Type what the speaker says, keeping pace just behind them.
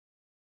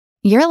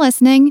You're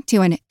listening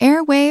to an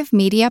Airwave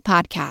Media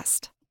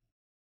Podcast.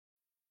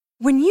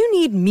 When you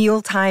need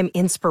mealtime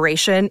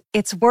inspiration,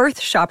 it's worth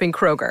shopping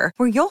Kroger,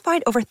 where you'll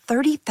find over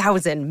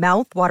 30,000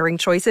 mouth-watering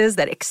choices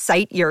that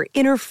excite your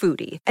inner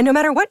foodie. And no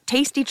matter what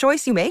tasty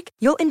choice you make,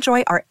 you'll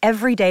enjoy our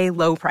everyday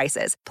low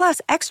prices, plus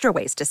extra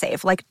ways to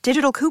save, like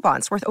digital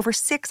coupons worth over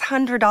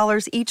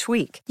 $600 each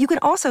week. You can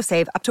also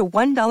save up to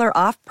 $1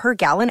 off per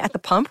gallon at the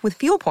pump with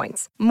fuel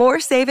points.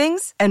 More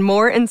savings and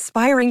more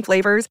inspiring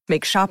flavors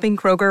make shopping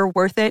Kroger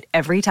worth it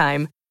every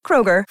time.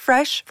 Kroger,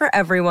 fresh for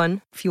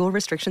everyone. Fuel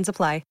restrictions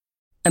apply.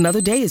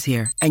 Another day is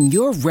here, and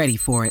you're ready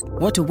for it.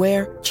 What to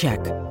wear? Check.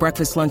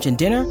 Breakfast, lunch, and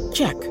dinner?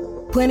 Check.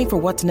 Planning for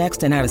what's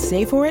next and how to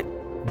save for it?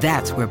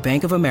 That's where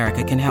Bank of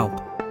America can help.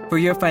 For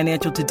your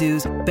financial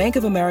to-dos, Bank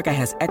of America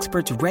has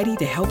experts ready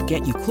to help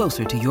get you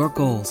closer to your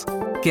goals.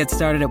 Get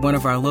started at one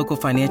of our local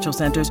financial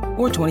centers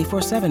or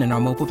 24/7 in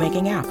our mobile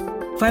banking app.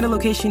 Find a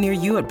location near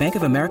you at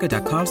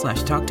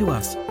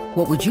bankofamerica.com/talktous.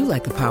 What would you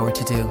like the power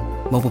to do?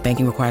 Mobile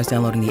banking requires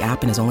downloading the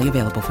app and is only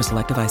available for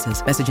select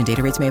devices. Message and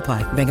data rates may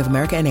apply. Bank of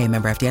America N.A.,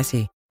 member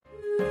FDIC.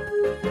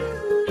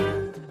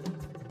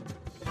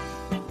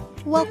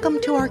 Welcome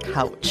to our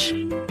couch.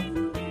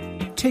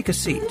 Take a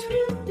seat.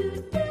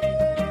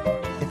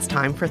 It's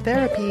time for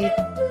therapy.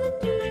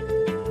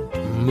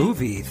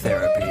 Movie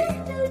therapy.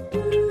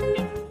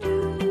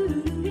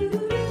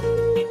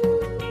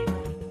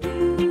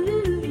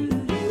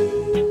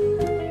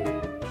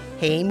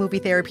 Hey, Movie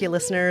Therapy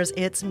listeners,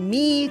 it's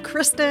me,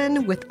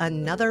 Kristen, with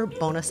another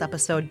bonus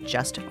episode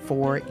just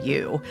for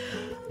you.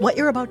 What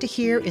you're about to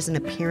hear is an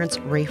appearance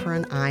Rafer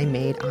and I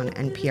made on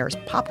NPR's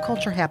Pop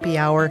Culture Happy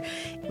Hour.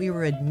 We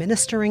were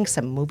administering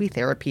some movie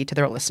therapy to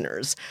their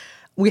listeners.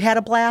 We had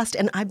a blast,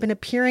 and I've been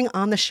appearing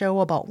on the show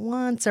about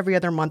once every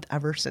other month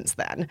ever since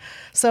then.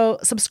 So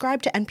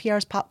subscribe to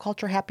NPR's Pop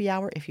Culture Happy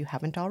Hour if you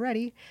haven't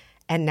already.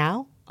 And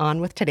now,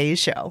 on with today's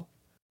show.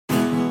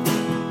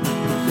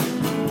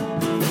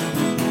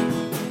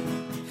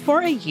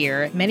 For a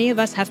year, many of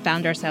us have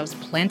found ourselves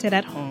planted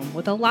at home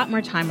with a lot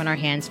more time on our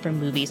hands for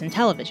movies and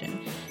television.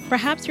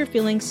 Perhaps you're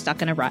feeling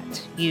stuck in a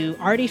rut. You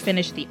already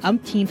finished the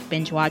umpteenth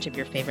binge watch of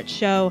your favorite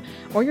show,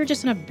 or you're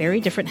just in a very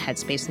different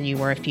headspace than you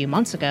were a few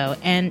months ago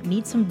and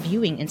need some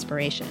viewing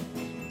inspiration.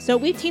 So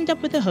we teamed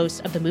up with the hosts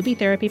of the Movie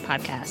Therapy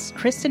podcast,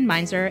 Kristen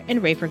Meinzer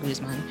and Rafer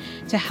Guzman,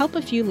 to help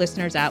a few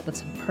listeners out with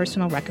some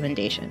personal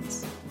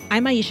recommendations.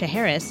 I'm Aisha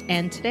Harris,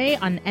 and today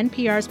on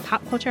NPR's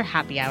Pop Culture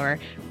Happy Hour,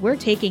 we're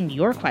taking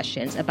your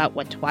questions about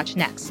what to watch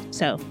next.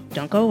 So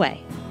don't go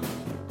away.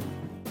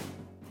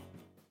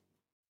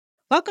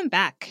 Welcome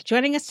back.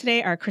 Joining us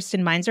today are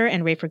Kristen Meinzer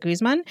and Rafer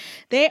Guzman.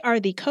 They are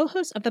the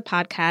co-hosts of the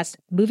podcast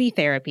Movie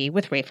Therapy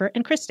with Rafer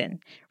and Kristen.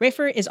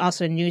 Rafer is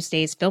also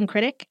Newsday's film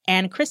critic,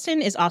 and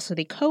Kristen is also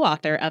the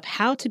co-author of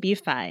How to Be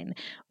Fine.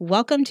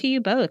 Welcome to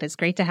you both. It's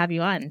great to have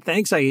you on.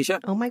 Thanks,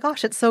 Aisha. Oh my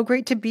gosh, it's so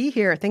great to be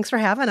here. Thanks for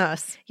having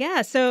us.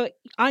 Yeah, so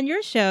on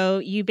your show,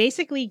 you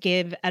basically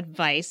give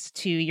advice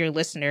to your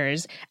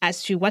listeners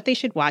as to what they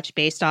should watch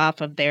based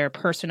off of their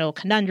personal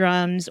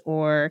conundrums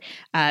or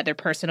their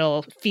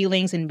personal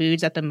feelings and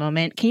moods at the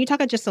moment. Can you talk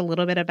just a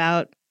little bit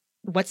about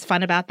what's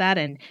fun about that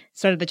and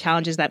sort of the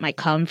challenges that might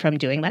come from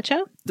doing that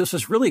show? This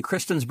is really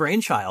Kristen's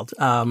brainchild.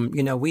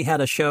 We had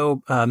a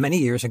show many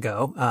years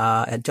ago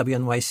at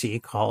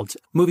WNYC called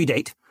Movie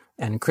Date.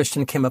 And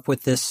Kristen came up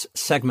with this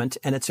segment,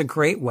 and it's a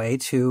great way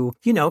to,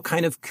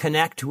 kind of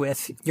connect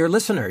with your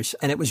listeners.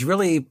 And it was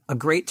really a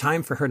great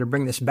time for her to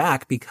bring this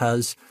back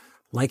because,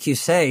 like you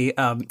say,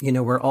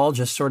 we're all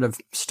just sort of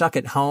stuck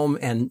at home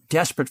and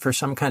desperate for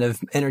some kind of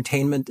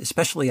entertainment,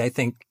 especially, I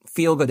think,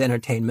 feel-good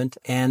entertainment.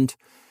 And,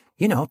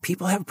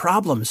 people have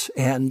problems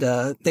and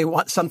they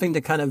want something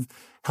to kind of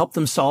help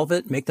them solve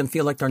it, make them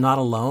feel like they're not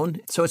alone.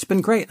 So it's been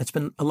great. It's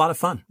been a lot of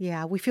fun.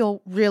 Yeah, we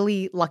feel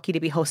really lucky to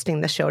be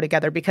hosting the show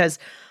together because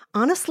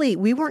honestly,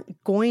 we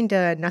weren't going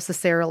to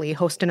necessarily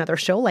host another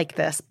show like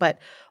this, but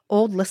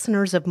old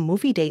listeners of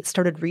Movie Date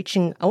started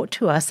reaching out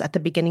to us at the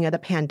beginning of the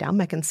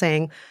pandemic and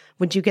saying,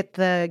 would you get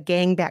the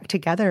gang back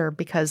together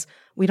because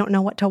we don't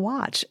know what to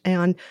watch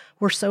and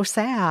we're so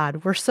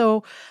sad. We're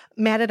so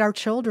mad at our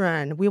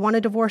children. We want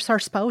to divorce our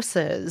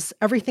spouses.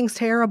 Everything's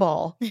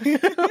terrible.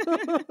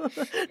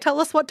 Tell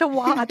us what to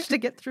watch to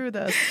get through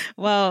this.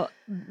 Well,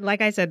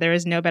 like I said, there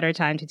is no better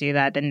time to do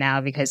that than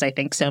now because I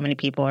think so many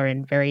people are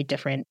in very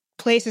different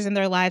places in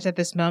their lives at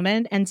this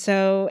moment. And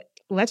so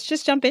let's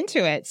just jump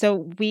into it.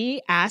 So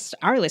we asked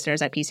our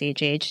listeners at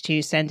PCHH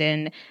to send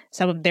in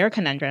some of their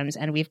conundrums,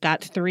 and we've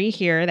got 3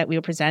 here that we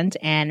will present,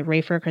 and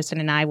Rafer, Kristen,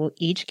 and I will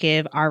each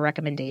give our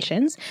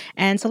recommendations.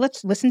 And so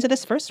let's listen to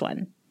this first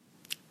one.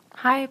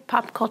 Hi,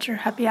 Pop Culture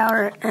Happy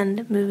Hour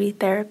and Movie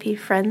Therapy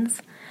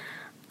friends.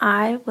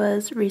 I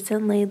was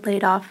recently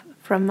laid off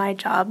from my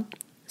job.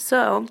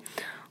 So,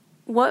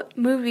 what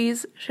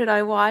movies should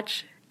I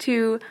watch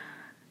to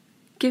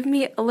give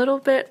me a little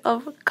bit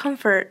of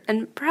comfort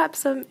and perhaps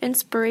some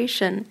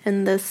inspiration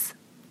in this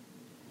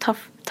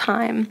tough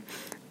time?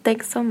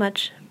 Thanks so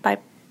much. Bye.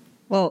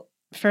 Well,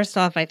 first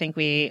off, I think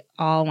we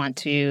all want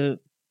to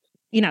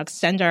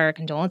extend our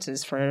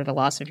condolences for the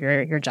loss of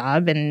your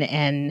job.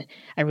 And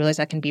I realize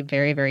that can be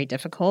very, very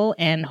difficult.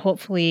 And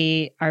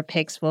hopefully our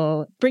picks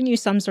will bring you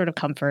some sort of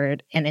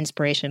comfort and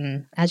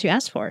inspiration as you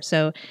asked for.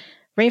 So,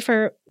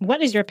 Rafer,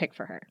 what is your pick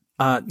for her?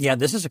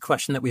 This is a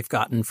question that we've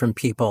gotten from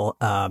people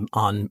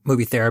on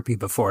Movie Therapy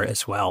before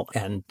as well.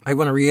 And I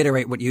want to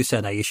reiterate what you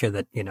said, Aisha,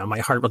 that, my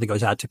heart really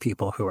goes out to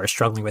people who are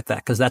struggling with that,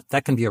 because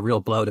that can be a real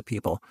blow to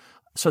people.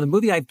 So the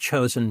movie I've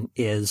chosen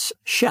is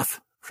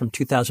Chef from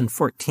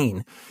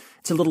 2014.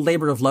 It's a little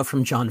labor of love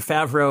from Jon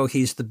Favreau.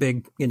 He's the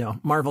big,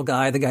 Marvel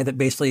guy, the guy that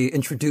basically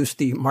introduced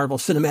the Marvel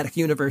Cinematic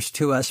Universe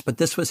to us. But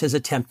this was his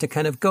attempt to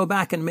kind of go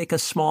back and make a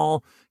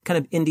small kind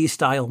of indie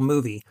style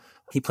movie.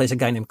 He plays a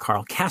guy named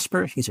Carl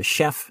Casper. He's a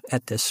chef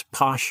at this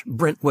posh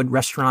Brentwood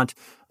restaurant.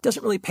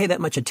 Doesn't really pay that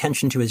much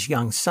attention to his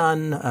young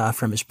son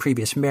from his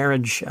previous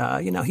marriage.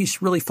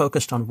 He's really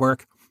focused on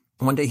work.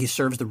 One day he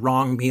serves the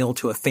wrong meal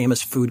to a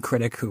famous food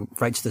critic who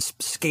writes this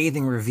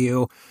scathing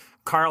review.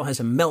 Carl has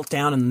a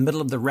meltdown in the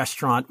middle of the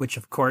restaurant, which,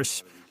 of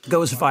course,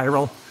 goes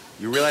viral.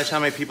 You realize how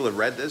many people have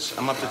read this?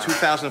 I'm up to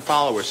 2,000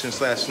 followers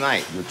since last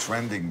night. You're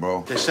trending,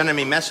 bro. They're sending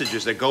me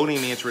messages. They're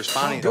goading me into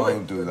responding.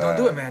 Don't do that. Don't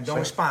do it, man. Don't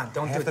respond.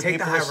 Don't do it. Take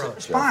the high road.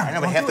 Respond. I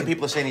know, but half the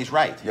people are saying he's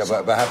right. Yeah,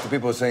 but half the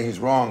people are saying he's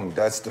wrong.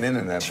 That's the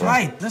internet, bro. That's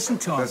right. Listen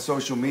to him. That's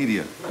social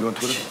media. You on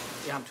Twitter?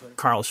 Yeah, I'm Twitter.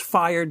 Carl's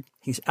fired.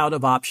 He's out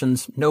of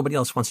options. Nobody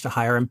else wants to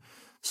hire him.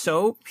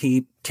 So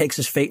he takes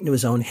his fate into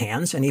his own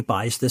hands and he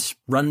buys this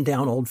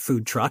rundown old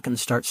food truck and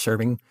starts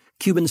serving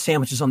Cuban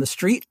sandwiches on the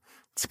street.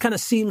 It kind of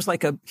seems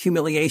like a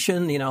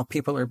humiliation.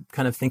 People are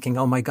kind of thinking,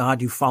 oh my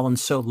God, you've fallen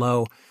so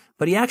low.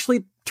 But he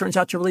actually turns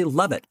out to really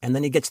love it. And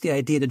then he gets the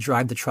idea to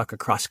drive the truck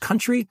across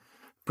country,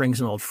 brings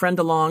an old friend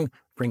along,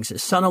 brings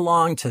his son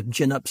along to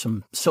gin up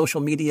some social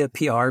media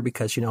PR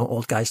because,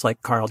 old guys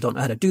like Carl don't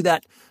know how to do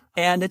that.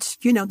 And it's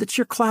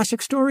your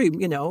classic story.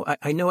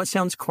 I know it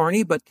sounds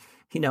corny, but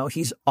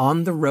he's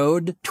on the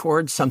road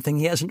towards something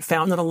he hasn't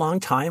found in a long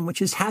time,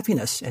 which is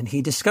happiness. And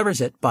he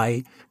discovers it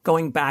by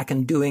going back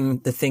and doing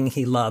the thing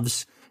he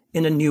loves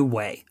in a new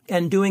way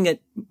and doing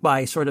it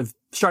by sort of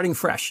starting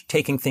fresh,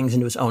 taking things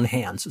into his own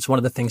hands. It's one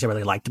of the things I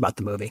really liked about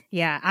the movie.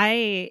 Yeah,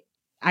 I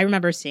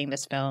remember seeing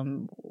this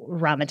film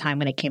around the time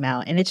when it came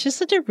out, and it's just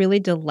such a really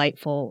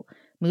delightful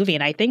movie.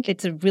 And I think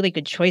it's a really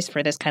good choice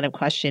for this kind of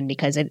question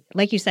because it,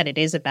 like you said, it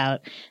is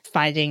about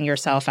finding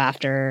yourself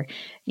after,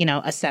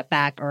 a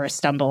setback or a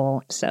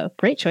stumble. So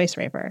great choice,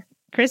 Rafer.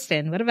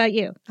 Kristen, what about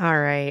you? All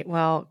right.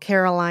 Well,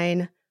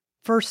 Caroline,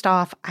 first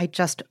off, I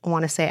just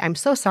want to say I'm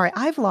so sorry.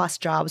 I've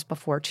lost jobs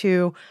before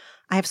too.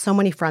 I have so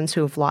many friends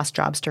who have lost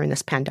jobs during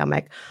this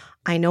pandemic.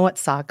 I know it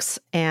sucks.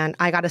 And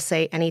I got to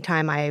say,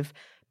 anytime I've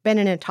been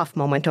in a tough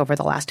moment over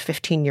the last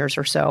 15 years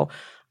or so,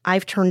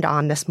 I've turned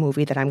on this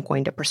movie that I'm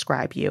going to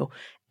prescribe you,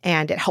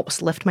 and it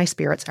helps lift my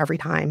spirits every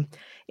time.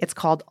 It's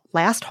called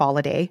Last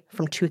Holiday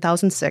from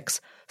 2006,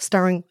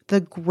 starring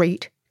the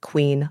great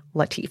Queen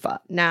Latifah.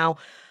 Now,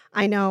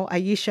 I know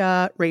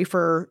Aisha,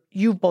 Rafer,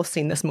 you've both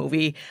seen this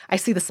movie. I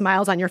see the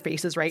smiles on your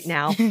faces right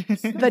now.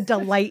 The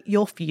delight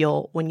you'll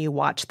feel when you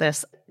watch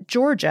this.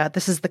 Georgia,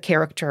 this is the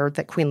character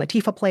that Queen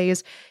Latifah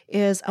plays,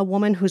 is a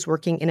woman who's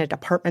working in a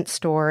department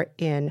store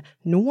in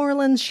New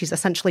Orleans. She's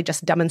essentially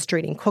just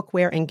demonstrating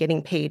cookware and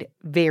getting paid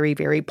very,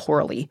 very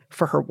poorly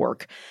for her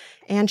work.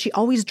 And she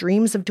always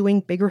dreams of doing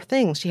bigger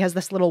things. She has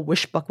this little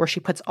wish book where she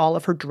puts all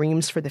of her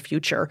dreams for the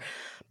future.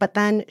 But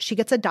then she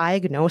gets a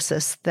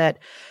diagnosis that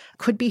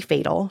could be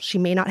fatal. She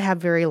may not have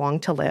very long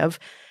to live.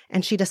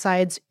 And she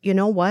decides, you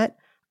know what?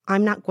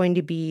 I'm not going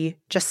to be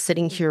just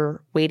sitting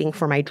here waiting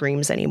for my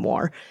dreams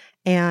anymore.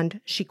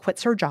 And she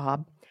quits her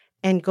job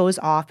and goes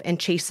off and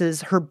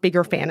chases her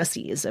bigger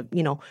fantasies of,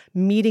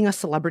 meeting a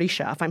celebrity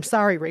chef. I'm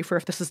sorry, Rafer,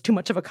 if this is too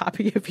much of a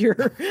copy of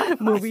your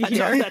movie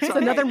here. It's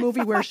another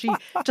movie where she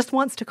just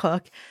wants to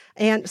cook.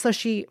 And so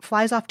she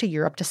flies off to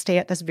Europe to stay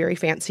at this very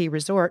fancy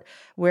resort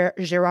where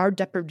Gérard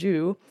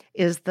Depardieu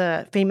is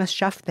the famous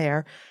chef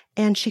there.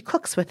 And she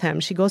cooks with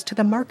him. She goes to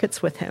the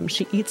markets with him.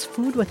 She eats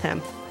food with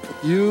him.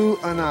 You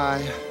and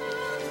I,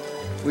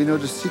 we know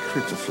the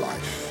secret of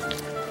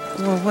life.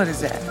 Well, what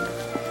is that?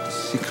 The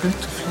secret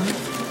of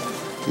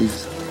life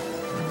is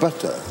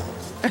butter.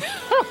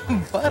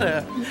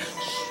 Butter?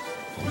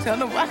 Tell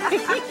nobody.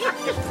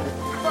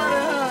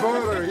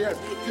 Butter, yes.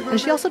 And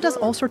she also does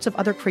all sorts of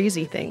other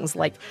crazy things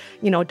like,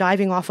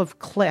 diving off of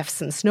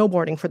cliffs and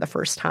snowboarding for the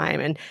first time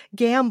and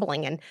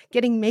gambling and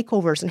getting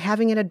makeovers and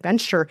having an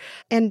adventure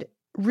and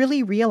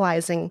really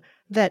realizing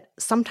that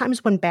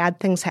sometimes when bad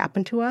things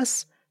happen to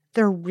us,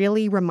 they're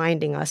really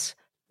reminding us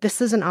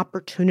this is an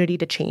opportunity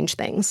to change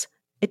things.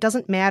 It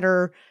doesn't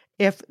matter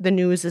if the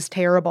news is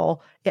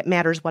terrible. It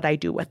matters what I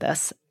do with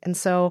this. And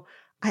so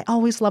I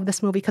always love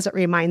this movie because it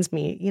reminds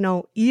me,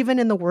 even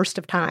in the worst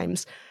of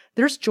times,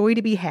 there's joy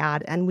to be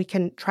had, and we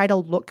can try to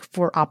look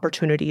for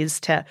opportunities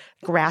to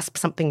grasp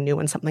something new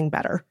and something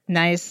better.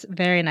 Nice,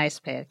 very nice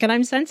pick. And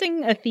I'm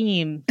sensing a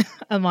theme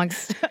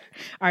amongst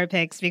our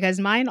picks because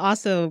mine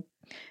also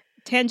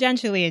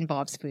tangentially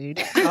involves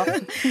food.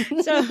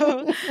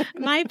 So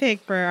my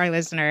pick for our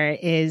listener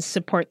is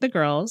Support the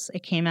Girls.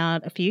 It came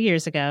out a few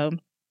years ago.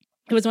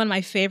 It was one of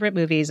my favorite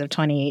movies of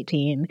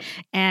 2018,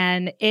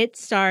 and it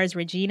stars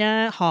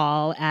Regina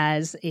Hall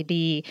as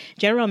the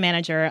general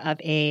manager of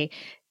a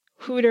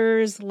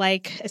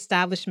Hooters-like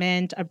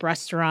establishment, a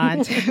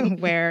restaurant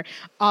where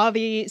all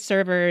the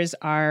servers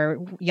are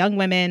young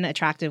women,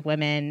 attractive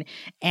women,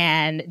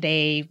 and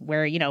they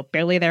wear,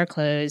 barely their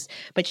clothes.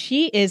 But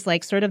she is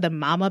like sort of the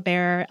mama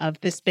bear of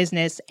this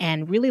business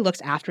and really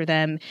looks after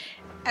them.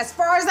 As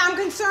far as I'm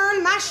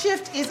concerned, my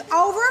shift is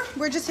over.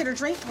 We're just here to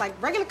drink like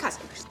regular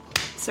customers.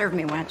 Serve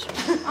me, wench.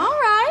 All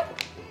right.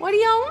 What do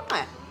y'all want?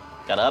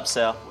 Got an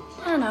upsell.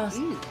 I don't know.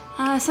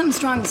 Something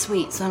strong and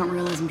sweet, so I don't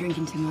realize I'm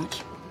drinking too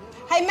much.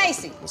 Hey,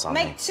 Macy,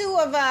 make 2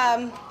 of,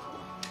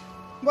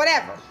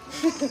 whatever.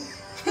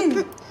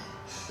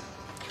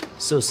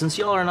 So since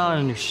y'all are not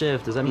on your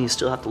shift, does that mean you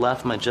still have to laugh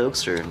at my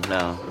jokes, or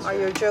no? Are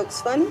your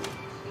jokes funny?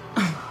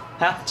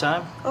 Half the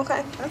time.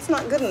 Okay, that's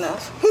not good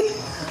enough.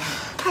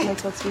 Can I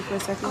talk to you for a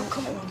second? Oh,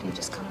 come on, you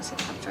just come and sit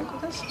and have a drink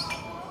with us.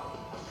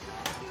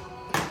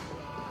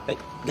 Hey,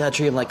 you gotta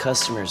treat them like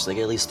customers. They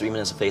get at least 3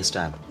 minutes of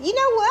FaceTime. You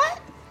know what?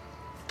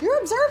 You're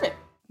observant.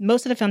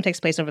 Most of the film takes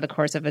place over the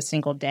course of a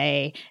single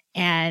day,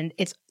 and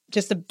it's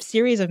just a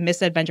series of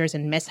misadventures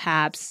and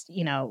mishaps.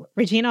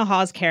 Regina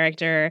Hall's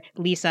character,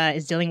 Lisa,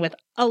 is dealing with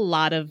a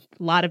lot of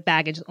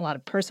baggage, a lot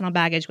of personal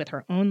baggage with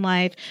her own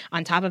life.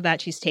 On top of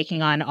that, she's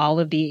taking on all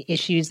of the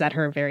issues that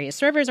her various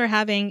servers are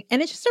having.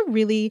 And it's just a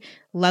really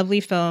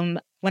lovely film.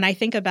 When I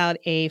think about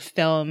a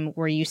film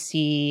where you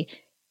see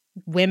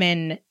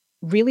women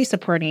really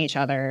supporting each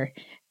other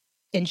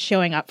and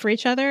showing up for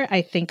each other,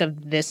 I think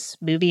of this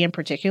movie in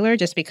particular,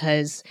 just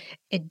because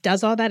it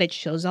does all that, it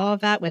shows all of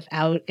that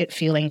without it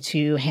feeling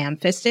too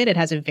ham-fisted. It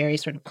has a very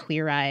sort of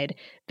clear-eyed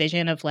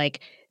vision of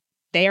like,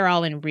 they are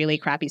all in really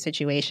crappy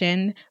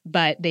situation,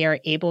 but they are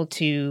able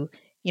to,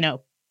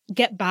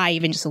 get by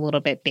even just a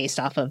little bit based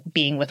off of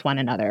being with one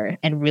another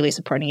and really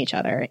supporting each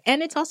other.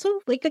 And it's also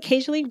like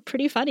occasionally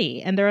pretty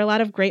funny. And there are a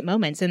lot of great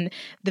moments. And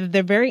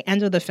the very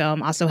end of the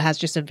film also has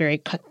just a very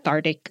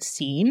cathartic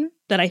scene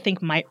that I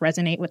think might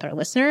resonate with our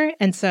listener.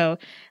 And so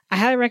I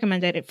highly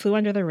recommend it. It flew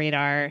under the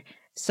radar.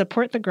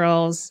 Support the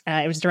girls.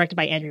 It was directed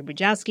by Andrew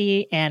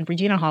Bujalski, and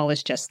Regina Hall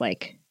is just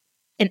like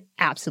an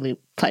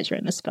absolute pleasure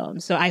in this film.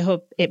 So I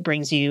hope it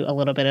brings you a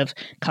little bit of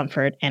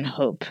comfort and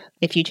hope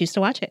if you choose to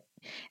watch it.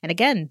 And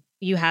again,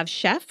 you have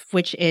Chef,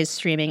 which is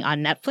streaming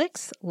on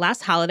Netflix,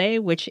 Last Holiday,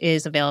 which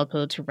is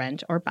available to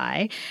rent or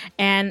buy,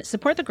 and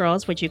Support the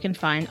Girls, which you can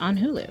find on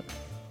Hulu.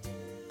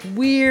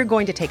 We're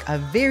going to take a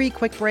very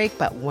quick break,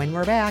 but when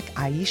we're back,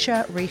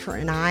 Aisha, Rafer,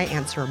 and I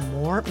answer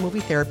more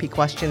movie therapy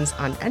questions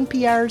on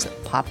NPR's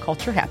Pop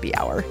Culture Happy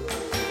Hour.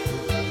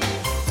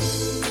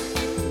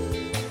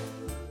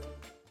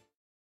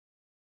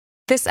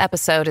 This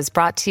episode is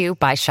brought to you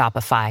by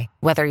Shopify.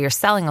 Whether you're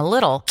selling a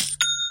little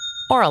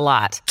or a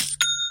lot,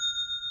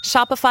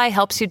 Shopify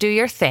helps you do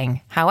your thing,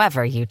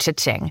 however you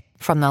cha-ching.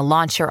 From the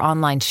launch your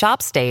online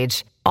shop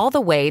stage, all the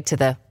way to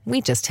the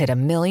we just hit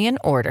 1 million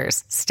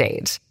orders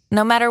stage.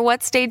 No matter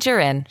what stage you're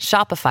in,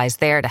 Shopify's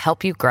there to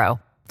help you grow.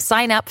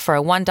 Sign up for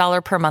a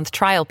 $1 per month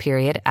trial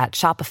period at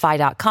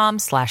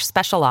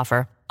shopify.com/special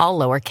offer, all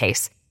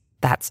lowercase.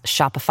 That's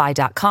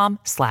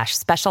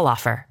shopify.com/special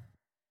offer.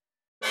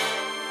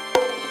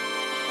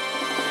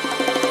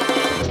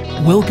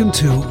 Welcome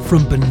to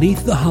From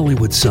Beneath the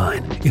Hollywood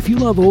Sign. If you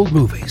love old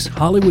movies,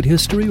 Hollywood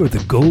history, or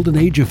the golden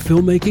age of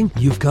filmmaking,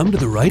 you've come to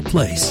the right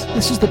place.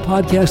 This is the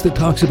podcast that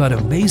talks about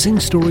amazing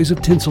stories of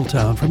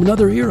Tinseltown from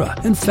another era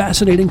and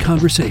fascinating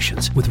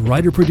conversations with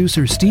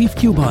writer-producer Steve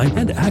Cubine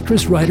and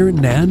actress-writer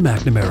Nan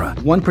McNamara.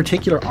 One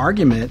particular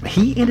argument,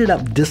 he ended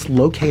up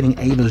dislocating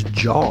Ava's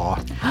jaw.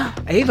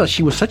 Ava,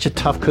 she was such a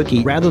tough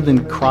cookie. Rather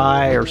than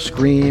cry or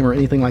scream or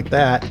anything like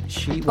that,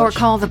 Or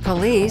call the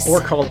police.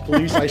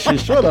 She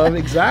should have,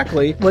 exactly.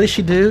 What does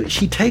she do?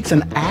 She takes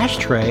an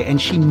ashtray and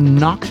she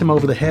knocks him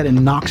over the head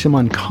and knocks him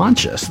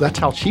unconscious. That's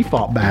how she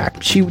fought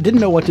back. She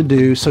didn't know what to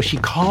do, so she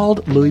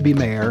called Louis B.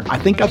 Mayer. I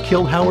think I've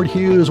killed Howard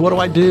Hughes. What do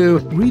I do?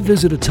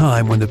 Revisit a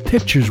time when the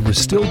pictures were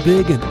still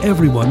big and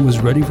everyone was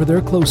ready for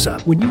their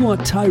close-up. When you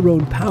want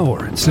Tyrone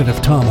Power instead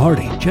of Tom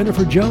Hardy,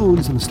 Jennifer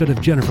Jones instead of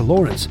Jennifer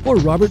Lawrence, or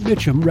Robert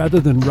Mitchum rather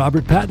than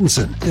Robert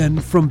Pattinson, then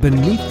From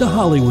Beneath the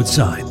Hollywood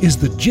Sign is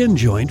the gin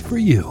joint for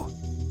you.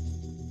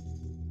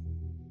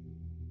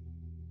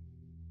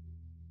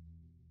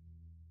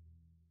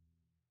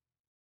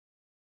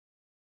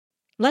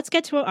 Let's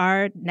get to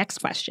our next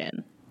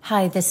question.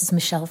 Hi, this is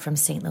Michelle from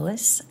St.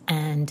 Louis,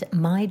 and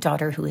my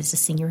daughter, who is a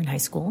senior in high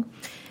school,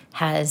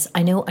 has,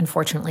 I know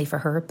unfortunately for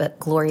her, but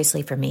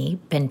gloriously for me,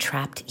 been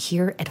trapped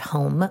here at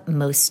home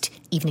most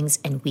evenings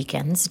and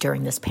weekends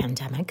during this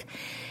pandemic.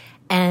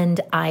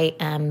 And I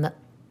am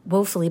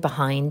woefully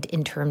behind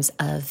in terms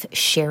of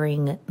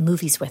sharing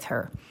movies with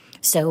her.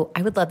 So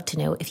I would love to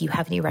know if you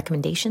have any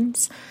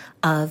recommendations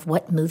of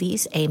what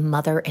movies a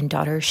mother and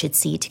daughter should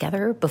see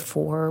together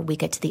before we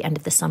get to the end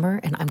of the summer,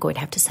 and I'm going to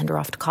have to send her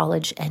off to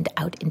college and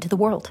out into the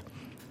world.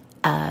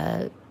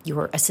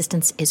 Your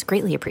assistance is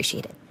greatly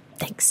appreciated.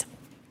 Thanks.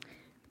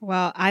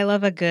 Well, I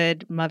love a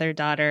good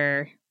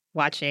mother-daughter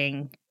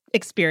watching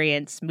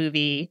experience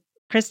movie.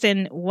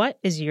 Kristen, what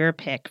is your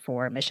pick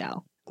for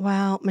Michelle?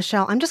 Well,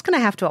 Michelle, I'm just going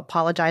to have to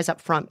apologize up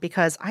front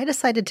because I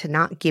decided to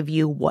not give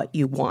you what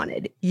you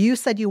wanted. You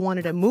said you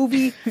wanted a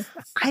movie.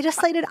 I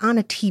decided on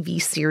a TV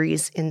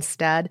series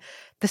instead.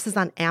 This is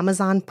on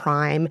Amazon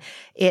Prime.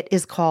 It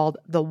is called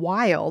The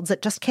Wilds.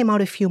 It just came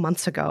out a few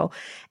months ago,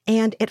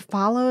 and it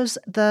follows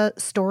the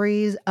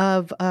stories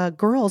of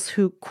girls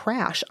who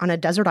crash on a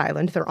desert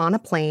island. They're on a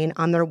plane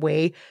on their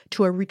way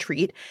to a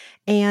retreat.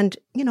 And,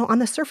 you know, on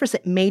the surface,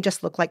 it may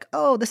just look like,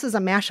 oh, this is a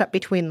mashup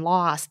between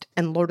Lost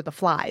and Lord of the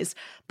Flies.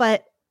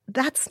 But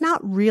that's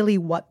not really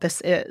what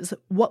this is.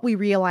 What we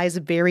realize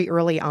very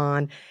early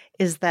on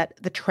is that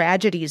the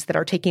tragedies that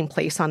are taking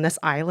place on this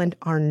island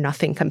are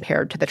nothing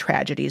compared to the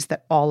tragedies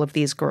that all of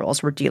these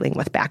girls were dealing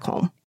with back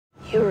home.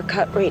 You were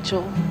cut,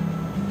 Rachel.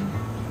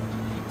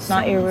 It's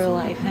not your real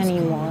life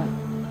anymore.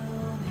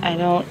 I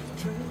don't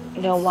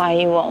know why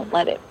you won't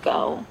let it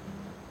go.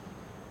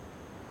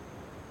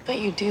 But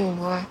you do,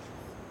 Nora.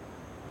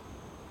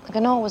 Like, I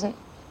know it wasn't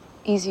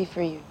easy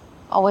for you.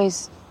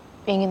 Always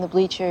being in the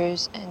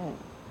bleachers and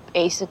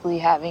basically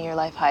having your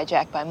life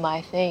hijacked by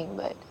my thing,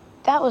 but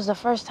that was the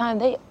first time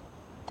they've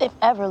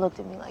ever looked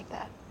at me like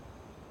that.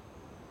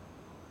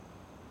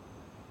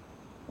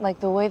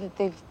 Like the way that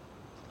they've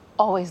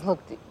always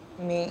looked at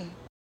me.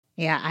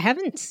 Yeah, I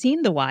haven't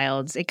seen The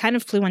Wilds. It kind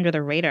of flew under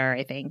the radar,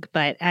 I think,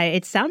 but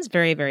it sounds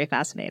very, very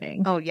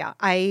fascinating. Oh, yeah.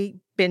 I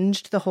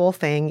binged the whole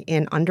thing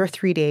in under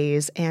 3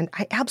 days, and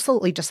I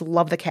absolutely just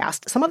love the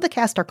cast. Some of the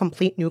cast are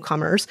complete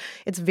newcomers.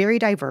 It's very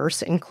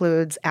diverse. It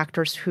includes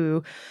actors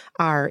who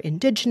are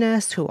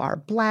Indigenous, who are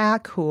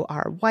Black, who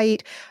are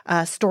white,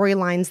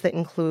 storylines that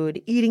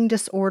include eating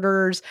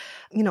disorders,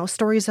 you know,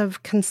 stories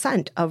of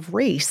consent, of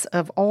race,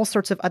 of all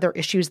sorts of other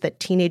issues that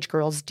teenage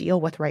girls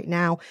deal with right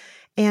now.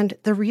 And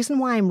the reason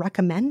why I'm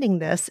recommending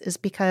this is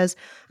because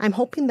I'm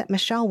hoping that,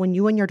 Michelle, when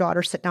you and your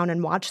daughter sit down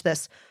and watch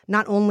this,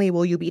 not only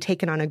will you be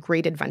taken on a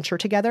great adventure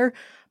together,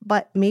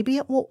 but maybe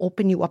it will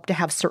open you up to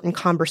have certain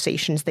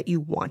conversations that you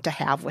want to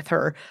have with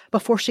her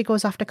before she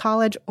goes off to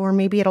college, or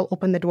maybe it'll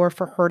open the door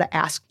for her to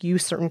ask you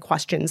certain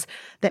questions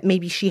that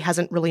maybe she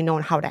hasn't really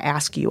known how to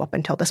ask you up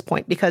until this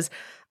point. Because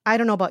I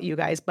don't know about you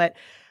guys, but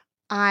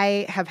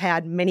I have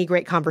had many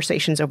great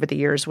conversations over the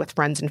years with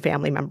friends and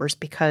family members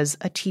because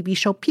a TV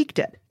show piqued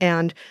it.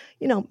 And,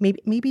 you know,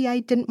 maybe I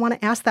didn't want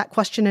to ask that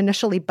question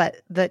initially,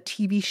 but the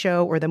TV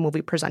show or the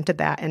movie presented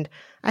that. And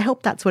I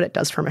hope that's what it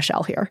does for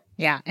Michelle here.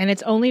 Yeah. And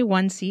it's only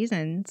one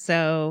season.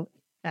 So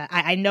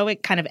I know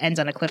it kind of ends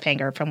on a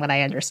cliffhanger from what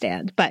I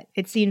understand, but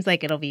it seems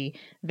like it'll be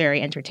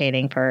very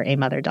entertaining for a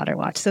mother-daughter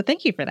watch. So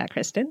thank you for that,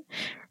 Kristen.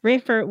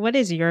 Rafer, what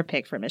is your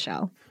pick for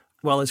Michelle?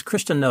 Well, as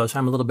Kristen knows,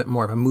 I'm a little bit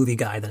more of a movie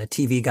guy than a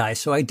TV guy.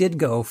 So I did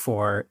go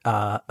for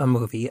a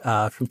movie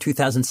from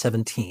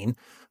 2017.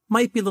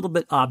 Might be a little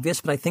bit obvious,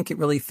 but I think it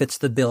really fits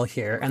the bill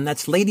here. And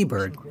that's Lady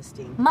Bird.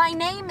 My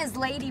name is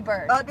Lady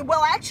Bird.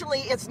 Well, actually,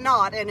 it's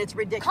not, and it's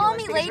ridiculous. Call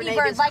me Lady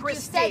Bird like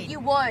Christine. You said you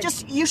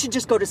would. You should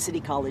just go to City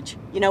College.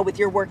 You know, with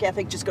your work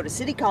ethic, just go to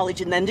City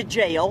College and then to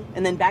jail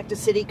and then back to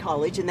City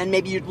College, and then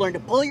maybe you'd learn to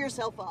pull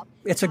yourself up.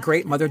 It's a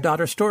great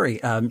mother-daughter story.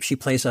 She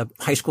plays a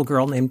high school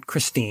girl named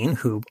Christine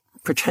who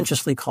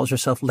pretentiously calls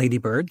herself Lady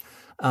Bird.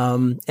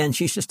 And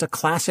she's just a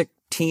classic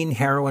teen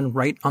heroine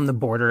right on the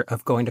border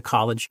of going to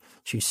college.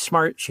 She's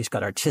smart. She's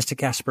got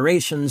artistic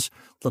aspirations,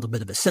 a little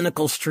bit of a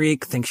cynical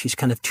streak, thinks she's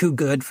kind of too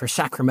good for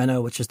Sacramento,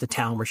 which is the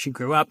town where she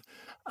grew up.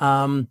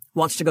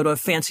 Wants to go to a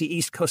fancy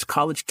East Coast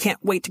college,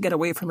 can't wait to get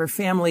away from her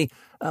family.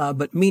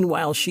 But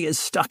meanwhile, she is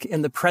stuck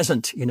in the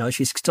present. You know,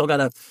 she's still got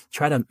to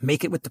try to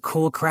make it with the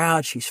cool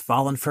crowd. She's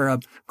fallen for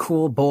a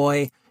cool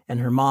boy. And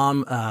her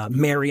mom,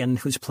 Marion,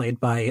 who's played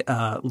by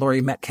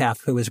Laurie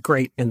Metcalf, who is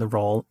great in the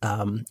role,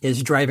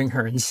 is driving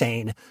her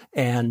insane.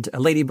 And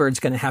Lady Bird's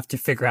going to have to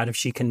figure out if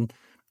she can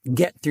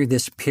get through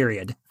this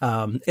period.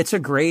 It's a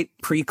great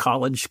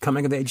pre-college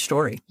coming-of-age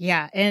story.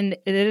 Yeah, and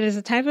it is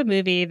a type of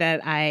movie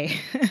that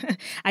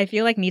I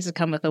feel like needs to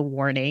come with a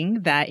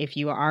warning that if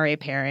you are a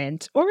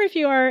parent or if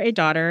you are a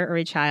daughter or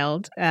a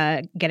child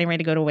getting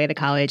ready to go away to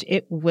college,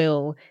 it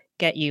will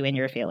get you in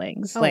your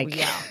feelings. Oh, like,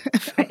 yeah.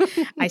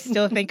 I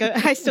still think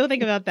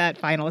about that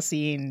final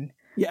scene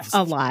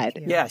a lot.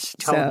 Yes,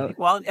 totally. So,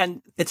 well,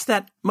 and it's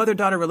that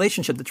mother-daughter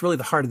relationship that's really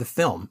the heart of the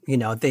film. You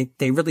know,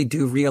 they really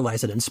do realize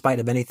that in spite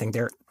of anything,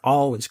 they're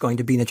always going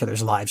to be in each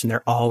other's lives and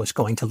they're always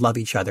going to love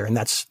each other. And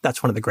that's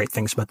one of the great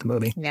things about the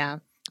movie. yeah.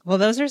 Well,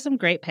 those are some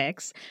great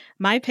picks.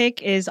 My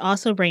pick is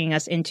also bringing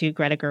us into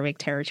Greta Gerwig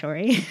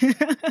territory.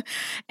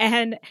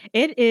 And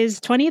it is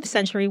 20th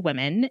Century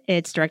Women.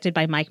 It's directed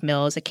by Mike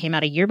Mills. It came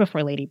out a year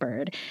before Lady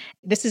Bird.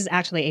 This is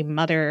actually a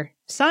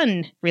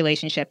mother-son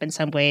relationship in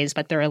some ways,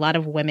 but there are a lot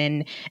of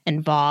women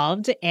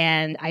involved.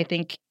 And I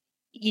think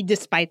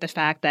despite the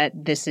fact that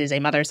this is a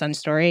mother-son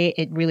story,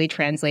 it really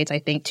translates, I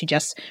think, to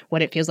just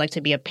what it feels like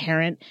to be a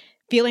parent,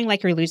 feeling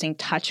like you're losing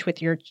touch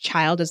with your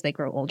child as they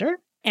grow older.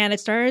 And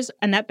it stars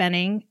Annette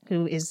Bening,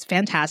 who is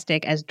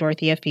fantastic as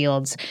Dorothea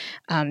Fields.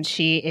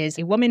 She is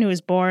a woman who was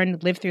born,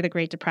 lived through the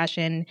Great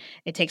Depression.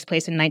 It takes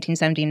place in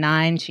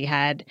 1979. She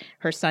had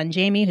her son,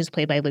 Jamie, who's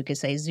played by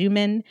Lucas A.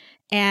 Zuman.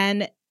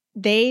 And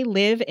They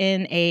live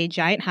in a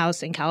giant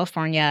house in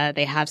California.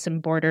 They have some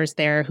boarders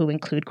there who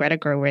include Greta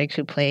Gerwig,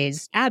 who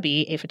plays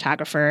Abby, a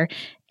photographer,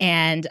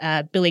 and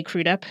Billy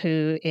Crudup,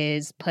 who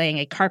is playing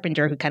a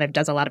carpenter who kind of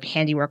does a lot of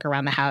handiwork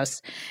around the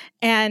house.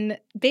 And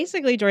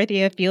basically,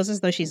 Dorothea feels as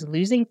though she's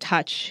losing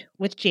touch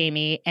with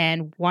Jamie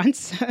and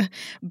wants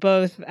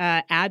both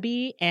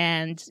Abby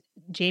and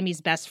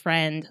Jamie's best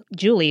friend,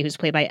 Julie, who's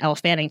played by Elle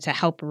Fanning, to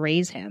help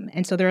raise him.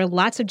 And so there are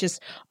lots of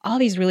just all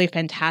these really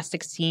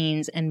fantastic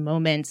scenes and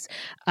moments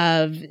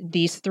of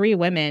these three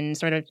women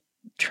sort of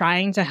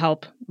trying to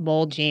help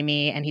mold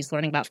Jamie, and he's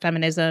learning about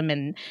feminism,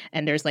 and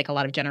there's like a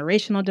lot of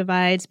generational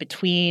divides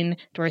between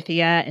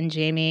Dorothea and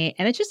Jamie,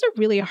 and it's just a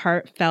really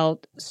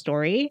heartfelt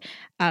story.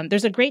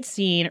 There's a great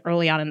scene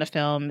early on in the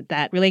film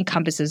that really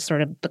encompasses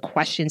sort of the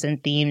questions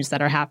and themes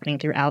that are happening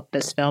throughout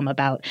this film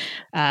about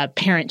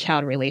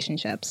parent-child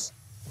relationships.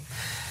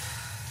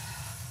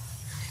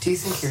 Do you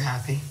think you're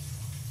happy?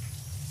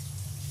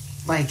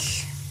 Like,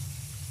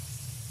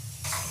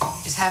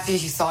 as happy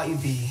as you thought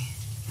you'd be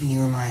when you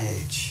were my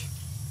age?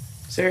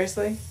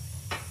 Seriously?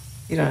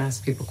 You don't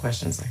ask people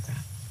questions like that.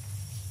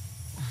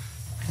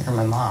 You're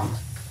my mom.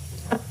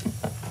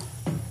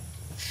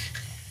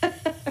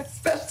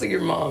 Especially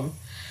your mom.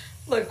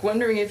 Look,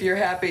 wondering if you're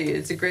happy,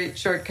 it's a great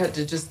shortcut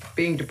to just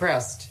being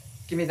depressed.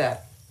 Give me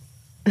that.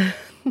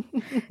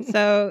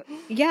 So,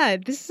 yeah,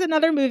 this is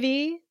another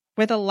movie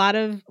with a lot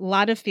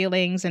of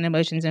feelings and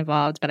emotions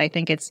involved, but I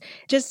think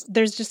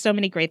there's just so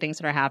many great things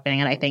that are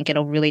happening, and I think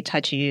it'll really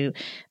touch you,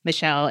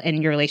 Michelle,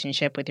 in your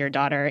relationship with your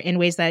daughter in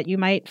ways that you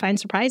might find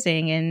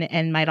surprising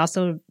and might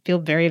also feel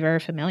very,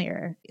 very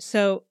familiar.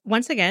 So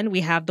once again,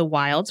 we have The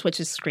Wilds, which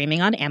is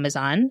streaming on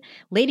Amazon,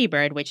 Lady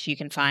Bird, which you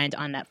can find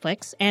on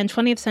Netflix, and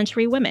 20th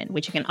Century Women,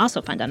 which you can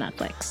also find on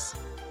Netflix.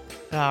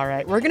 All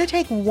right, we're going to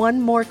take one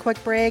more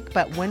quick break,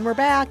 but when we're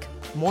back,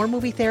 more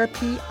movie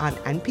therapy on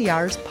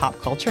NPR's Pop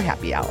Culture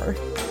Happy Hour.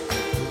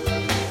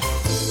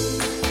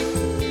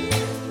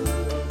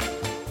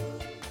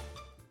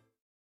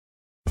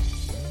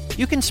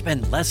 You can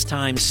spend less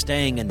time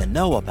staying in the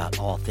know about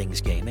all things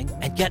gaming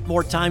and get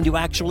more time to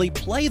actually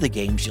play the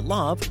games you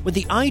love with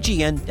the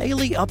IGN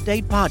Daily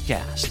Update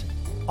podcast.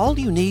 All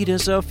you need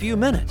is a few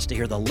minutes to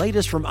hear the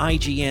latest from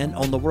IGN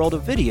on the world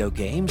of video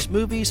games,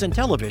 movies, and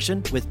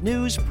television with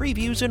news,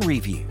 previews, and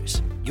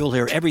reviews. You'll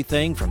hear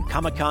everything from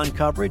Comic-Con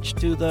coverage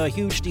to the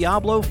huge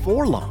Diablo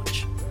 4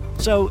 launch.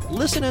 So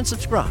listen and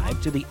subscribe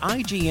to the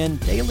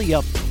IGN Daily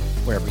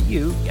Update wherever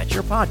you get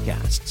your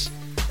podcasts.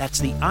 That's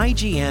the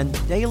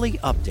IGN Daily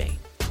Update,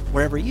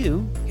 wherever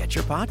you get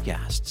your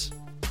podcasts.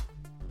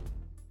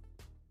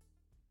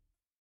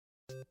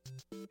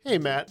 Hey,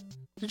 Matt,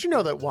 did you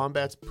know that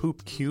wombats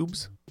poop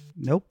cubes?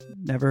 Nope,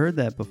 never heard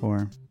that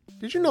before.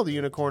 Did you know the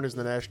unicorn is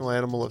the national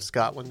animal of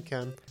Scotland,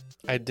 Ken?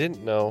 I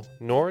didn't know,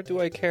 nor do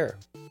I care.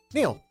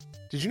 Neil,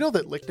 did you know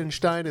that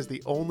Liechtenstein is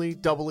the only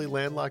doubly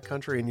landlocked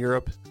country in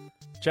Europe?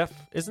 Jeff,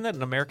 isn't that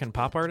an American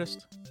pop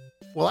artist?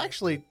 Well,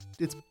 actually,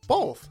 it's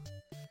both.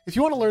 If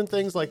you want to learn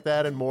things like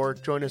that and more,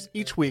 join us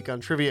each week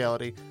on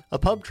Triviality, a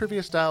pub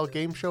trivia-style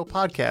game show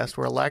podcast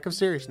where a lack of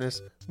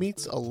seriousness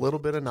meets a little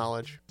bit of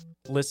knowledge.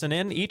 Listen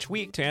in each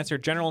week to answer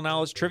general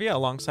knowledge trivia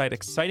alongside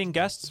exciting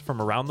guests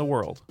from around the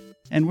world.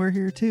 And we're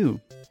here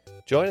too.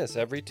 Join us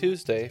every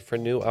Tuesday for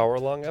new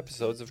hour-long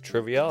episodes of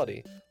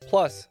Triviality,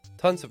 plus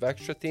tons of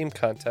extra theme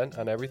content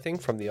on everything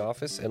from The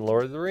Office and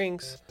Lord of the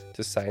Rings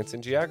to science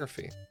and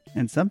geography.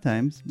 And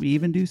sometimes we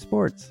even do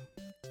sports.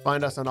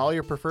 Find us on all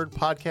your preferred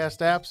podcast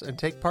apps and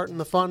take part in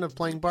the fun of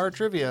playing bar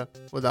trivia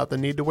without the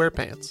need to wear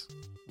pants.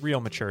 Real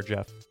mature,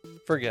 Jeff.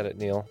 Forget it,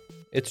 Neil.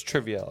 It's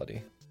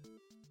Triviality.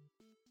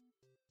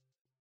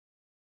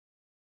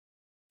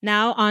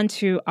 Now on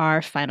to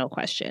our final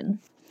question.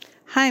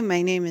 Hi,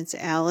 my name is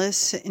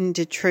Alice in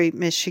Detroit,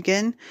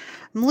 Michigan.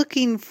 I'm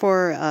looking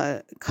for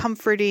a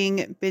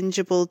comforting,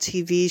 bingeable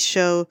TV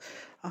show.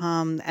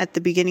 At the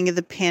beginning of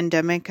the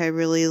pandemic, I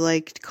really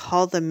liked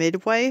Call the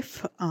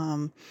Midwife.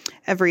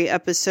 Every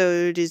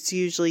episode is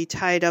usually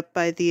tied up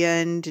by the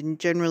end and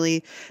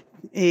generally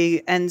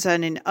it ends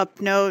on an up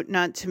note,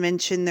 not to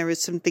mention there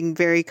was something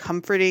very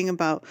comforting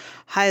about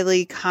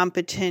highly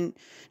competent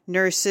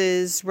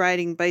nurses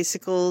riding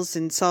bicycles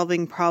and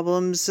solving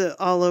problems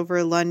all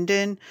over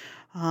London.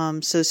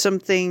 So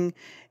something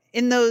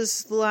in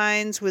those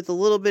lines with a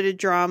little bit of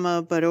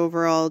drama, but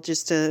overall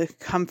just a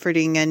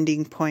comforting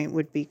ending point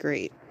would be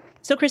great.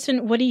 So,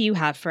 Kristen, what do you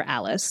have for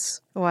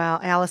Alice? Well,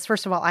 Alice,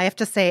 first of all, I have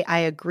to say I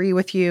agree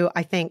with you.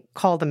 I think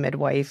Call the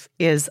Midwife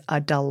is a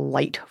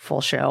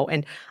delightful show.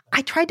 And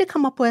I tried to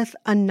come up with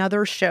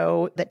another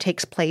show that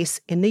takes place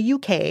in the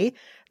UK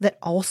that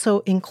also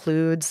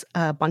includes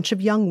a bunch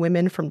of young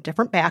women from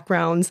different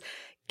backgrounds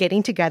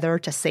getting together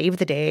to save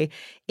the day.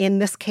 In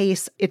this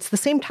case, it's the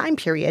same time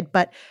period,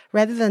 but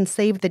rather than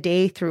save the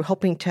day through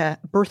helping to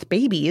birth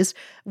babies,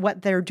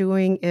 what they're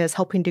doing is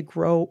helping to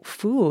grow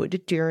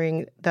food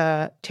during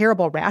the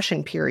terrible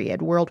ration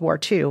period, World War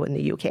II in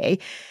the UK.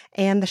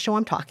 And the show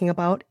I'm talking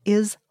about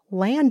is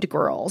Land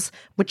Girls,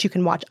 which you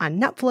can watch on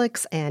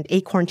Netflix and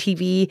Acorn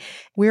TV.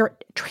 Where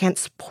it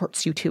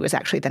transports you to is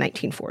actually the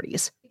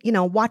 1940s.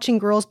 watching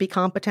girls be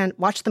competent,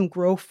 watch them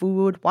grow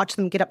food, watch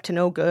them get up to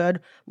no good,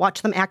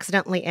 watch them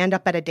accidentally end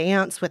up at a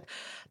dance with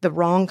the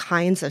wrong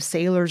kinds of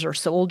sailors or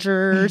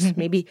soldiers,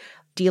 maybe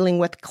dealing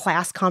with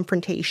class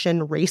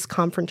confrontation, race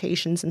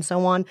confrontations, and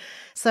so on.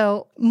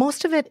 So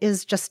most of it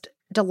is just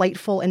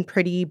delightful and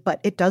pretty, but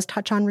it does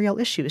touch on real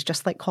issues,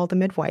 just like Call the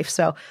Midwife.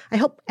 So I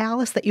hope,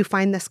 Alice, that you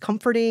find this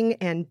comforting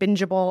and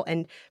bingeable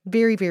and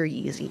very, very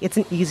easy. It's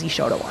an easy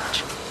show to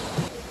watch.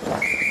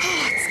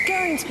 It's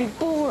going to be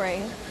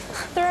boring.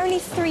 There are only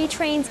 3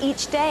 trains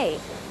each day.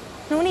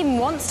 No one even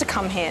wants to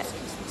come here.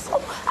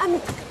 Are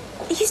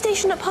you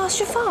stationed at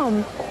Pasture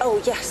Farm?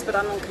 Oh, yes, but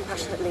I'm on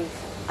compassionate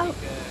leave. Oh,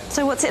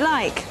 so what's it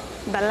like?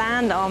 The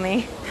land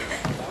army?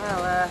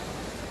 Well,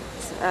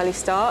 early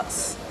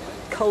starts,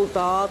 cold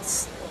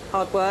baths,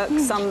 hard work,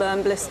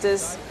 sunburn,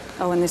 blisters.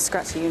 Oh, and this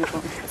scratchy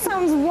uniform.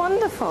 Sounds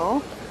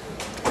wonderful.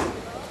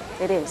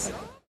 It is.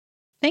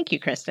 Thank you,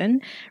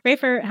 Kristen.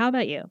 Rafer, how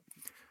about you?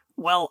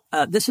 Well,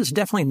 this is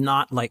definitely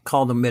not like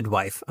Call the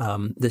Midwife,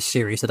 this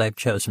series that I've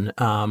chosen,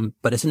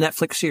 but it's a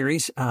Netflix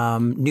series,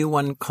 new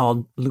one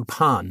called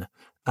Lupin,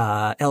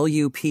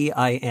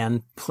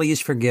 Lupin. Please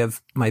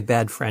forgive my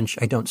bad French.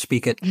 I don't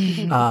speak it.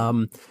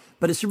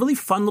 But it's a really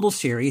fun little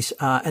series,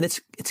 and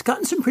it's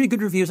gotten some pretty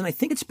good reviews, and I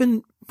think it's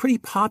been pretty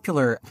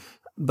popular.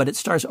 But it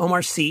stars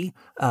Omar Sy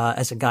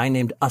as a guy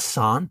named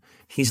Hassan.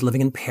 He's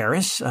living in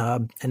Paris,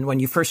 and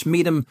when you first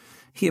meet him,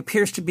 he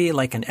appears to be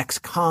like an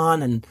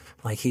ex-con, and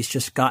like he's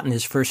just gotten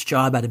his first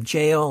job out of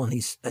jail, and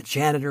he's a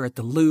janitor at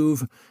the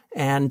Louvre.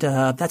 And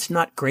that's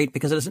not great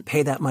because it doesn't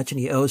pay that much, and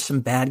he owes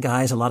some bad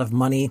guys a lot of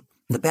money.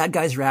 The bad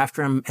guys are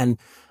after him, and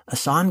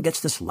Hassan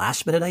gets this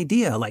last-minute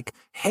idea, like,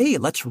 hey,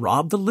 let's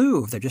rob the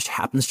Louvre. There just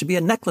happens to be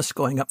a necklace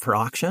going up for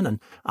auction, and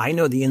I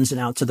know the ins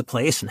and outs of the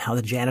place and how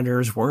the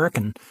janitors work,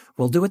 and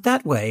we'll do it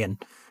that way.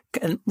 And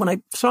when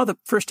I saw the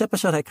first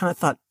episode, I kind of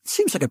thought, it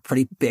seems like a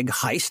pretty big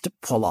heist to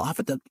pull off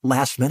at the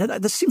last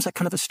minute. This seems like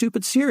kind of a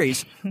stupid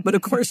series. But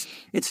of course,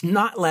 it's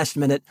not last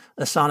minute.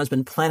 Hassan has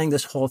been planning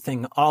this whole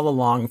thing all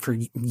along for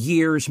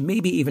years,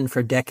 maybe even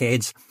for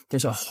decades.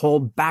 There's a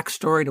whole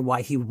backstory to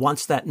why he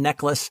wants that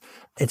necklace.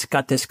 It's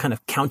got this kind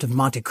of Count of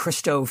Monte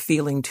Cristo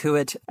feeling to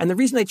it. And the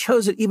reason I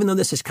chose it, even though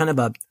this is kind of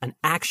an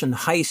action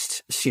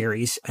heist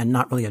series and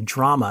not really a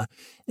drama,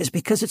 is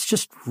because it's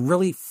just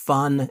really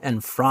fun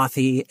and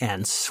frothy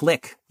and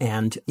slick.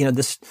 And,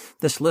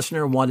 this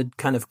listener wanted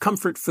kind of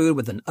comfort food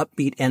with an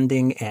upbeat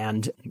ending,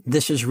 and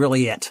this is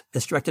really it.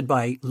 It's directed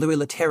by Louis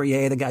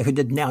Leterrier, the guy who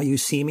did Now You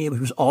See Me, which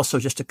was also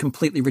just a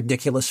completely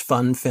ridiculous,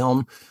 fun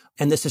film.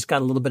 And this has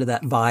got a little bit of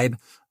that vibe.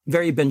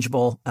 Very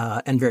bingeable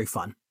and very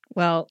fun.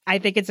 Well, I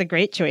think it's a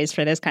great choice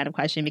for this kind of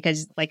question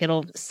because,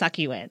 it'll suck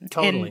you in.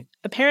 Totally. And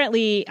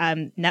apparently,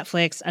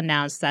 Netflix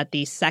announced that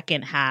the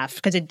second half,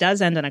 because it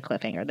does end on a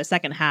cliffhanger, the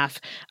second half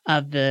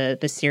of the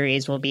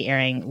series will be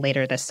airing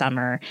later this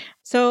summer.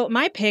 So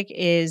my pick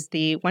is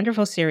the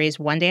wonderful series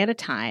One Day at a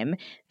Time.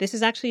 This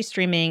is actually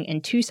streaming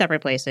in 2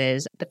 separate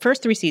places. The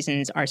first 3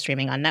 seasons are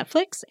streaming on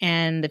Netflix,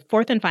 and the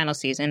 4th and final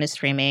season is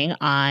streaming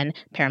on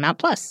Paramount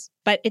Plus.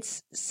 But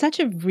it's such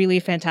a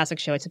really fantastic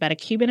show. It's about a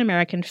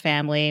Cuban-American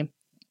family.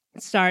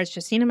 It stars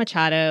Justina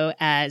Machado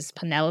as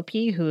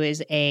Penelope, who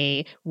is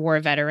a war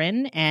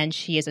veteran, and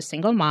she is a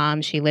single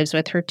mom. She lives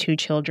with her 2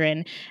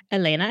 children,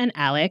 Elena and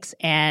Alex,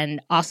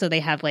 and also they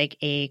have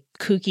a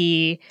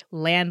kooky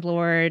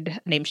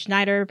landlord named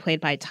Schneider, played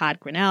by Todd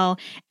Grinnell.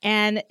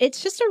 And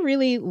it's just a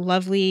really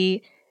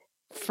lovely,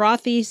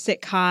 frothy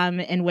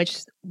sitcom in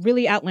which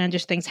really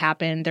outlandish things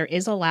happen. There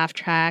is a laugh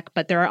track,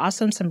 but there are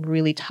also some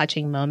really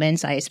touching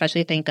moments. I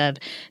especially think of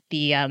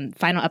the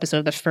final episode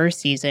of the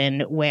first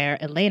season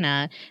where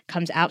Elena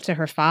comes out to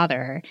her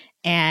father,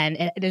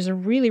 and there's a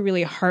really,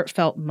 really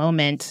heartfelt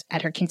moment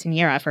at her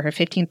quinceañera for her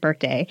 15th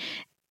birthday.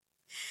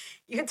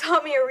 You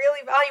taught me a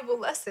really valuable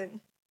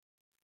lesson.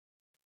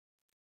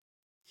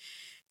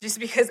 Just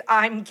because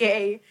I'm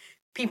gay,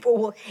 people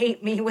will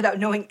hate me without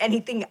knowing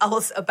anything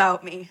else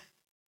about me.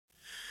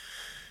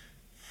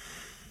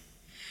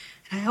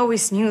 I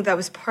always knew that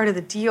was part of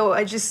the deal.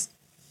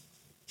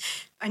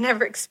 I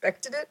never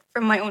expected it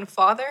from my own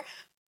father.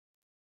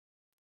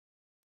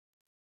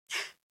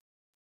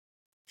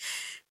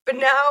 But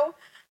now,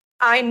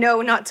 I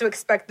know not to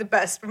expect the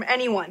best from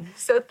anyone,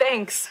 so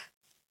thanks.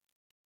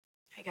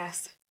 I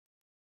guess.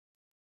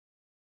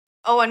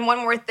 Oh, and one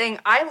more thing.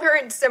 I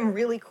learned some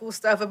really cool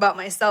stuff about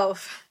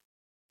myself.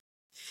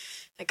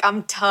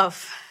 I'm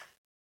tough.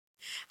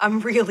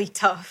 I'm really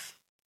tough.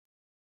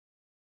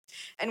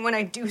 And when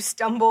I do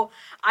stumble,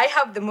 I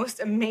have the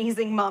most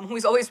amazing mom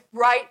who's always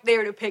right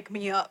there to pick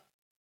me up.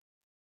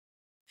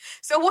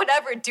 So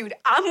whatever, dude,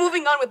 I'm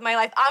moving on with my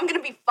life. I'm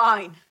gonna be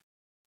fine.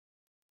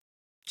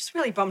 Just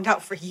really bummed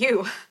out for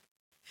you.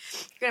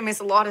 You're gonna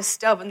miss a lot of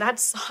stuff, and that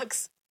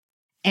sucks.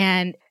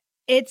 And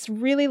it's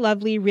really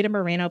lovely. Rita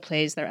Moreno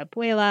plays their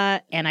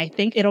abuela, and I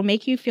think it'll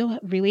make you feel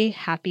really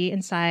happy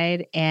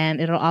inside,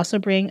 and it'll also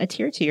bring a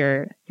tear to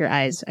your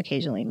eyes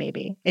occasionally,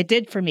 maybe. It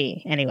did for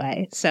me,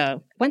 anyway.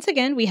 So once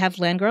again, we have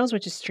Land Girls,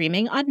 which is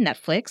streaming on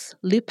Netflix,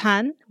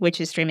 Lupin, which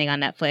is streaming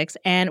on Netflix,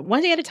 and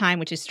One Day at a Time,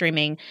 which is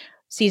streaming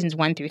seasons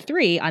 1 through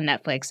 3 on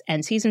Netflix,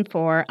 and season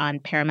 4 on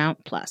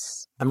Paramount+.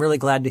 I'm really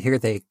glad to hear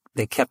they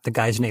kept the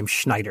guy's name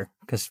Schneider,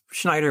 because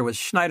Schneider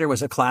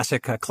was a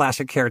classic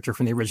character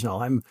from the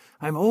original. I'm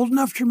old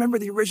enough to remember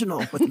the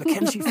original with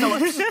Mackenzie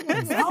Phillips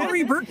and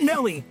Valerie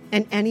Bertinelli.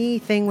 And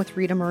anything with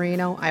Rita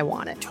Moreno, I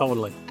want it.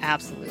 Totally.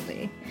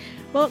 Absolutely.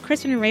 Well,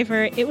 Kristen and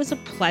Rafer, it was a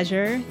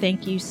pleasure.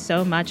 Thank you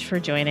so much for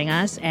joining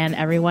us. And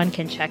everyone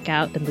can check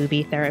out the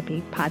Movie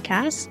Therapy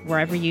podcast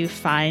wherever you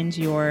find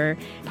your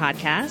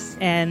podcasts.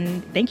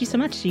 And thank you so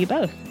much to you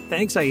both.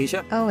 Thanks,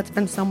 Aisha. Oh, it's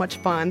been so much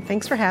fun.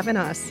 Thanks for having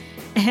us.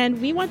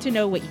 And we want to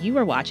know what you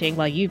were watching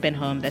while you've been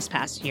home this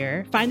past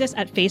year. Find us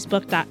at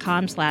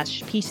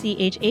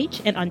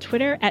facebook.com/PCHH and on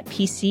Twitter at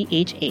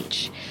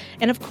PCHH.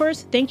 And of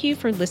course, thank you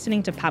for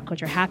listening to Pop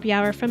Culture Happy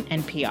Hour from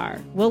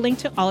NPR. We'll link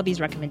to all of these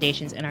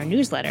recommendations in our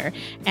newsletter.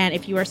 And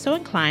if you are so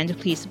inclined,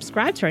 please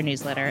subscribe to our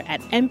newsletter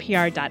at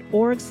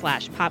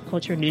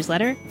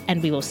npr.org/popculturenewsletter.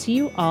 And we will see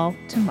you all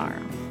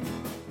tomorrow.